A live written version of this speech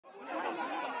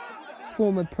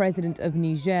Former president of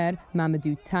Niger,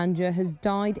 Mamadou Tandja, has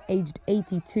died aged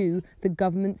 82, the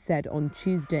government said on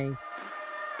Tuesday.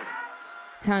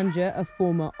 Tandja, a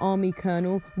former army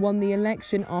colonel, won the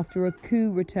election after a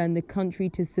coup returned the country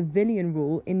to civilian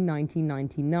rule in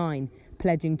 1999,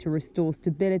 pledging to restore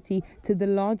stability to the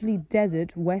largely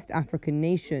desert West African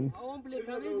nation.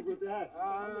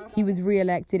 He was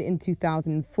re-elected in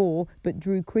 2004, but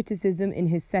drew criticism in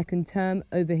his second term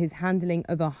over his handling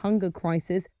of a hunger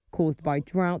crisis caused by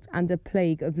drought and a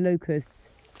plague of locusts.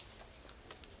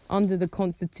 Under the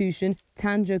constitution,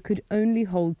 Tandja could only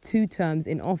hold 2 terms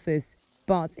in office.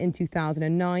 But in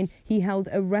 2009, he held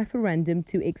a referendum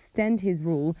to extend his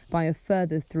rule by a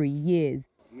further 3 years,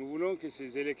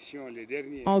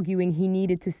 arguing he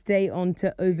needed to stay on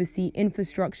to oversee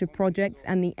infrastructure projects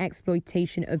and the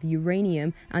exploitation of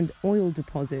uranium and oil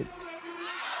deposits.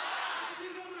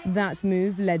 That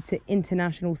move led to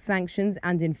international sanctions,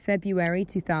 and in February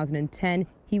 2010,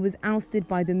 he was ousted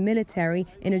by the military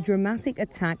in a dramatic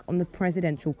attack on the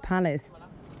presidential palace.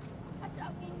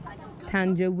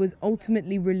 Tandja was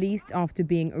ultimately released after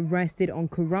being arrested on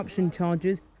corruption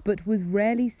charges, but was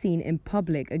rarely seen in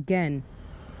public again.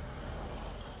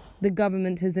 The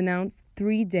government has announced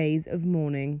 3 days of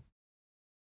mourning.